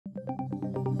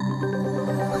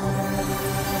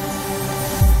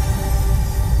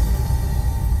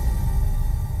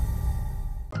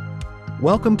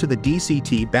Welcome to the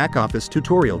DCT Back Office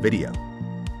tutorial video.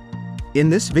 In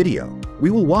this video,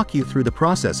 we will walk you through the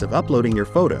process of uploading your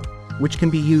photo, which can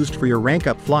be used for your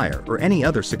rank-up flyer or any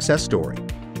other success story.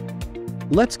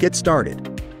 Let's get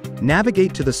started.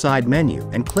 Navigate to the side menu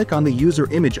and click on the User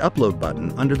Image Upload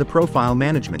button under the Profile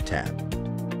Management tab.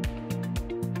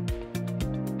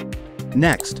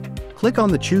 Next, click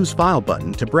on the Choose File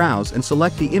button to browse and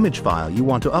select the image file you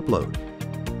want to upload.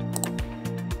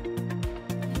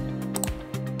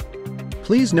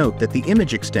 Please note that the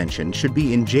image extension should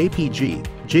be in JPG,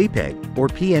 JPEG, or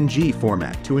PNG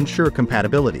format to ensure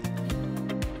compatibility.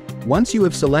 Once you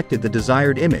have selected the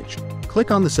desired image,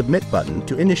 click on the Submit button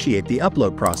to initiate the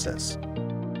upload process.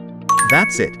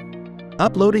 That's it.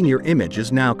 Uploading your image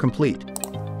is now complete.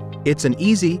 It's an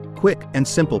easy, quick, and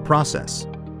simple process.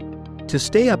 To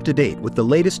stay up to date with the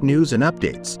latest news and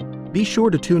updates, be sure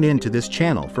to tune in to this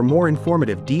channel for more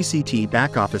informative DCT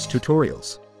back office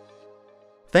tutorials.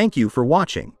 Thank you for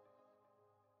watching.